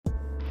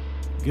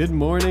Good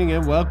morning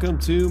and welcome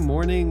to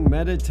Morning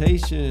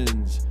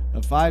Meditations,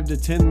 a 5 to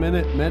 10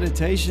 minute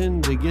meditation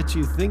to get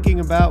you thinking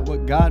about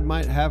what God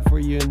might have for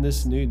you in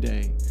this new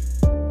day.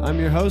 I'm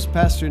your host,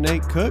 Pastor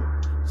Nate Cook,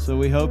 so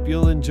we hope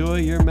you'll enjoy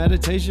your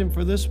meditation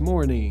for this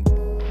morning.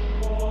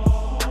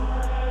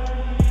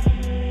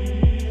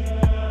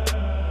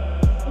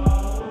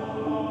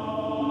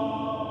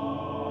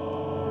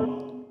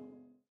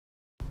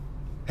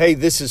 Hey,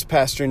 this is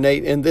Pastor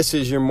Nate, and this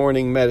is your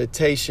morning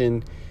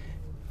meditation.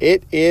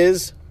 It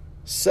is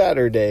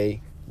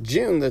Saturday,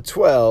 June the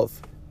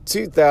 12th,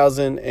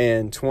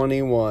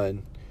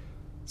 2021.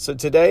 So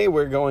today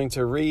we're going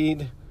to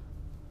read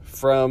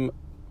from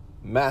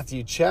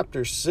Matthew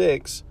chapter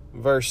 6,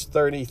 verse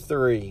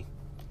 33.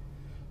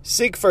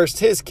 Seek first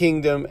his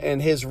kingdom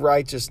and his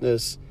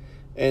righteousness,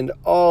 and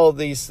all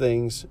these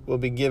things will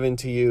be given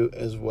to you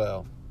as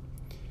well.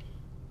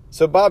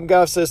 So Bob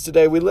Goff says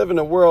today, we live in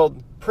a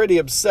world pretty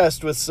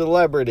obsessed with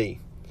celebrity.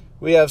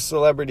 We have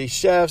celebrity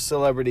chefs,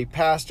 celebrity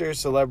pastors,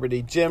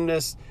 celebrity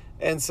gymnasts,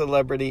 and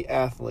celebrity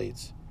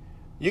athletes.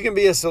 You can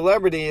be a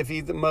celebrity if you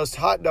eat the most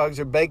hot dogs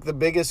or bake the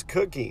biggest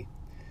cookie.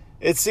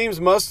 It seems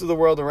most of the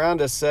world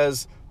around us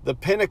says the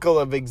pinnacle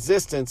of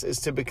existence is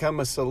to become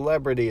a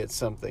celebrity at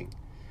something.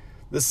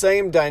 The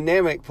same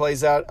dynamic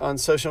plays out on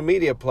social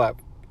media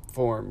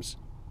platforms.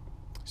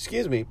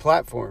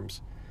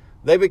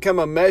 They become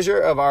a measure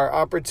of our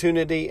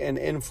opportunity and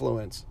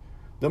influence.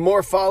 The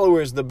more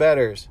followers, the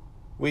better.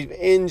 We've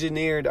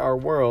engineered our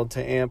world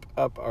to amp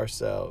up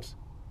ourselves.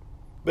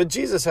 But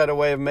Jesus had a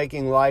way of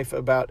making life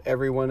about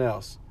everyone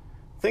else.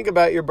 Think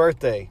about your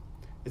birthday.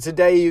 It's a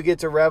day you get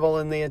to revel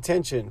in the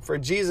attention. For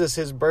Jesus,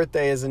 his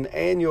birthday is an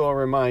annual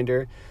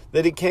reminder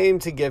that he came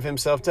to give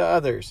himself to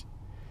others.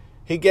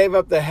 He gave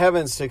up the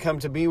heavens to come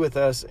to be with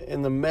us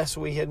in the mess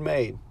we had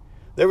made.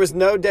 There was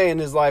no day in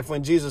his life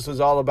when Jesus was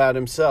all about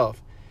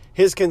himself.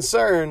 His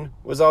concern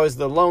was always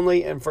the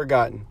lonely and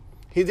forgotten.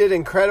 He did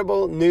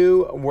incredible,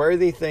 new,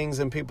 worthy things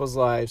in people's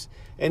lives,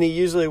 and he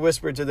usually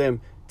whispered to them,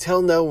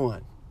 "Tell no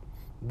one."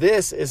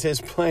 This is his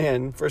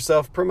plan for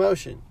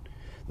self-promotion.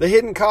 The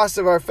hidden cost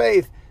of our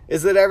faith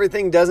is that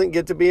everything doesn't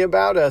get to be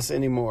about us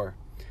anymore.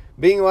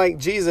 Being like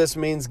Jesus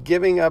means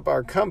giving up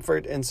our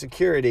comfort and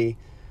security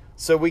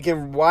so we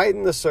can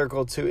widen the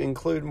circle to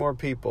include more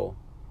people,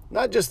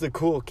 not just the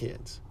cool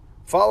kids.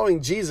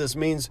 Following Jesus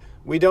means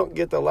we don't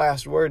get the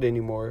last word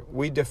anymore.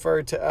 We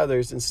defer to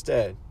others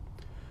instead.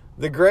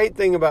 The great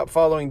thing about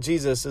following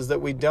Jesus is that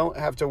we don't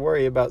have to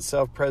worry about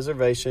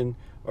self-preservation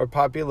or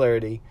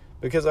popularity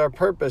because our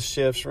purpose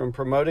shifts from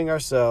promoting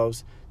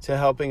ourselves to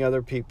helping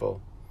other people.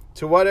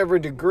 To whatever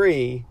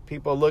degree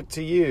people look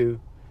to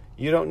you,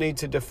 you don't need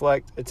to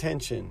deflect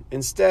attention.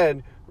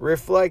 Instead,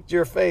 reflect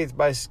your faith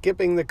by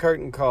skipping the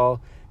curtain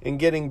call and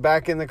getting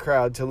back in the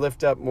crowd to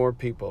lift up more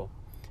people.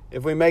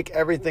 If we make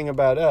everything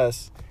about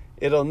us,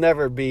 it'll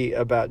never be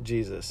about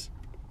Jesus.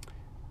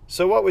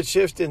 So what would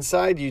shift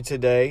inside you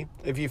today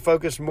if you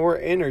focus more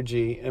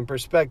energy and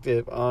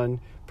perspective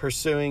on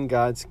pursuing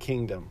God's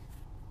kingdom?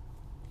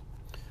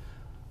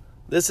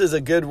 This is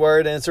a good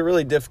word, and it's a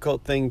really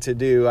difficult thing to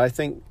do. I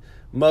think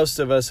most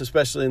of us,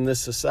 especially in this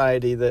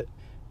society that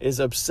is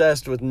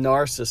obsessed with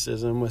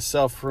narcissism, with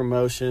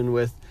self-promotion,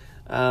 with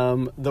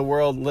the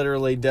world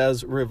literally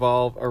does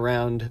revolve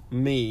around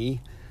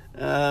me,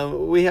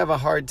 we have a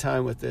hard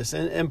time with this.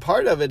 And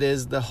part of it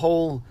is the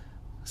whole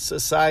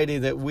society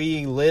that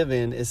we live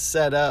in is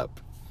set up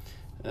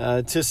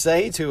to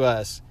say to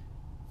us,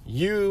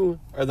 you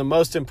are the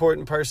most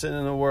important person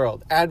in the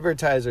world.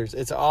 Advertisers,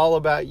 it's all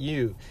about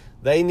you.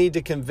 They need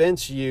to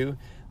convince you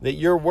that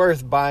you're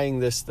worth buying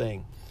this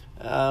thing.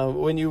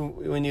 When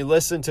you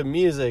listen to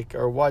music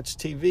or watch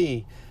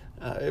TV,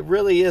 it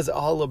really is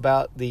all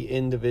about the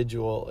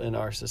individual in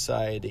our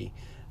society.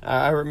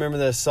 I remember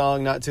this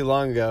song not too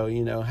long ago,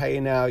 "Hey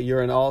now,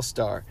 you're an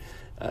all-star."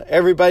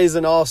 Everybody's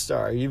an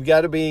all-star. You've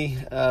got to be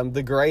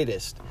the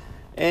greatest.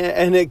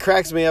 And it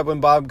cracks me up when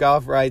Bob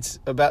Goff writes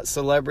about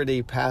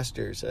celebrity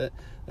pastors.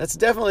 That's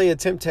definitely a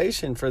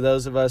temptation for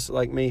those of us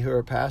like me who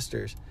are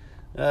pastors,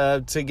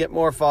 to get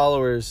more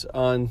followers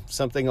on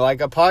something like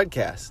a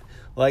podcast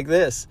like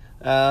this,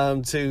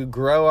 to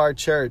grow our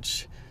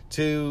church,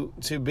 to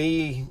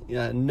be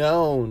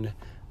known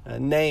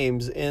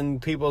names in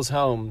people's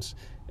homes.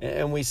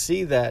 And we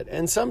see that.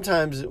 And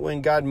sometimes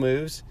when God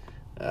moves,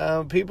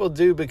 people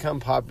do become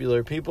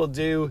popular. People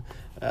do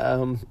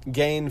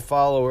gain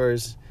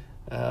followers.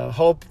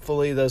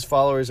 Hopefully those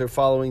followers are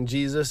following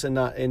Jesus and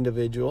not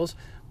individuals.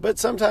 But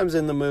sometimes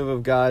in the move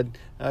of God,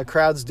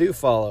 crowds do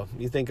follow.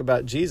 You think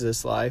about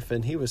Jesus' life,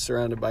 and he was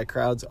surrounded by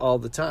crowds all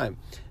the time.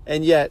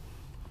 And yet,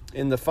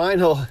 in the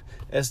final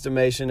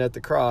estimation at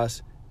the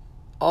cross,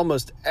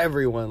 almost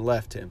everyone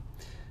left him.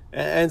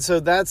 And so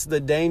that's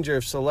the danger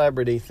of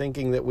celebrity,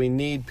 thinking that we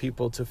need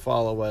people to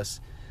follow us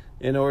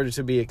in order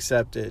to be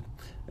accepted.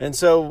 And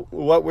so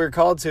what we're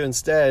called to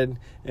instead,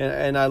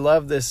 and I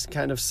love this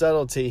kind of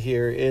subtlety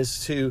here,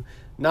 is to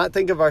not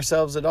think of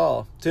ourselves at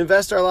all, to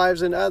invest our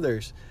lives in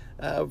others,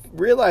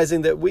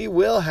 realizing that we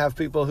will have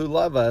people who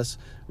love us,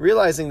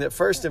 realizing that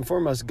first and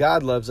foremost,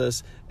 God loves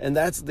us, and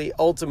that's the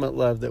ultimate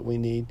love that we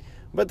need,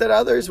 but that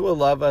others will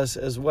love us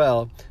as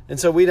well. And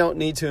so we don't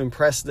need to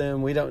impress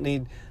them. We don't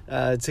need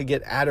to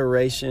get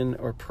adoration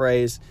or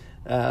praise.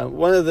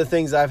 One of the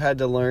things I've had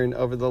to learn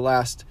over the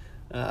last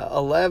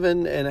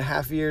 11 and a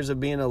half years of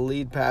being a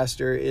lead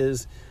pastor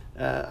is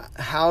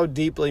how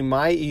deeply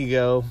my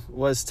ego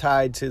was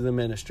tied to the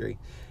ministry.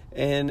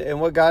 And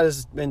what God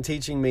has been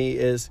teaching me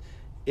is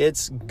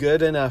it's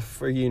good enough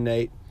for you,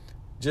 Nate,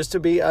 just to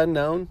be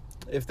unknown.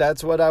 If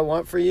that's what I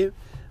want for you,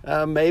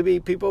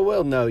 maybe people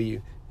will know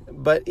you.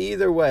 But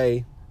either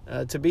way,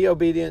 to be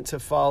obedient, to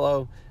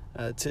follow,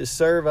 to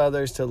serve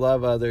others, to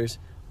love others,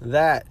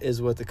 that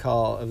is what the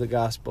call of the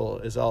gospel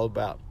is all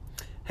about.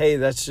 Hey,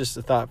 that's just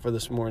a thought for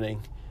this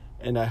morning,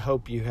 and I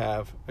hope you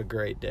have a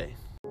great day.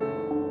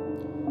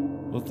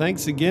 Well,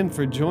 thanks again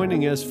for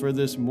joining us for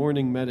this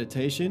morning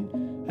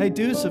meditation. Hey,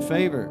 do us a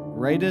favor,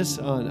 rate us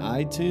on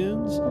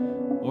iTunes,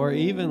 or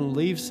even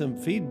leave some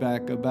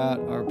feedback about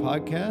our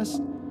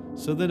podcast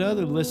so that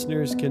other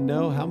listeners can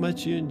know how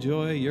much you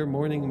enjoy your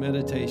morning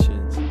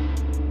meditations.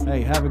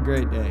 Hey, have a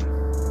great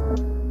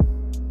day.